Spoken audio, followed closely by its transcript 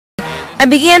I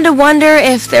began to wonder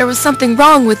if there was something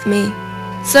wrong with me.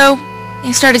 So,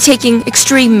 I started taking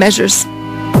extreme measures.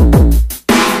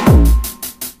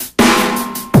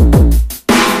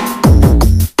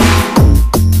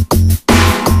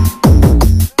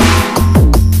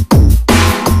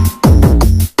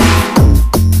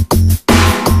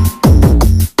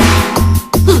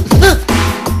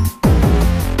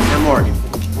 Morgan,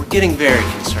 we're getting very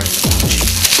concerned.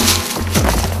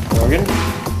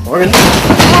 Morgan?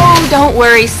 Oh, don't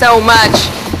worry so much.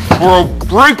 Or I'll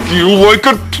break you like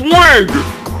a twig!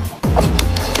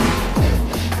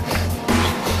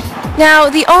 Now,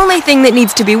 the only thing that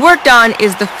needs to be worked on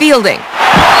is the fielding.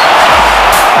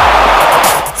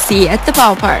 See you at the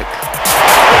ballpark.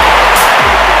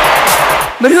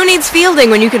 But who needs fielding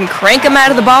when you can crank them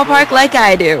out of the ballpark like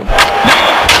I do?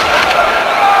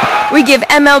 We give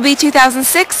MLB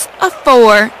 2006 a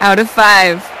 4 out of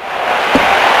 5.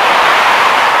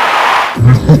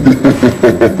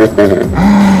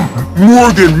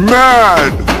 Morgan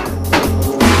mad!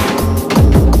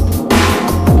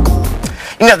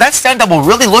 You know, that stunt double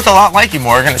really looked a lot like you,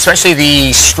 Morgan, especially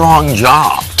the strong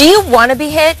jaw. Do you want to be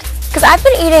hit? Because I've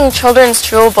been eating children's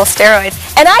chewable steroids,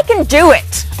 and I can do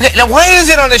it. Okay, now why is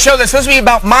it on the show that's supposed to be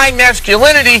about my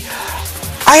masculinity,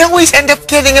 I always end up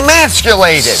getting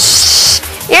emasculated?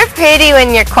 You're pretty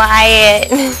when you're quiet.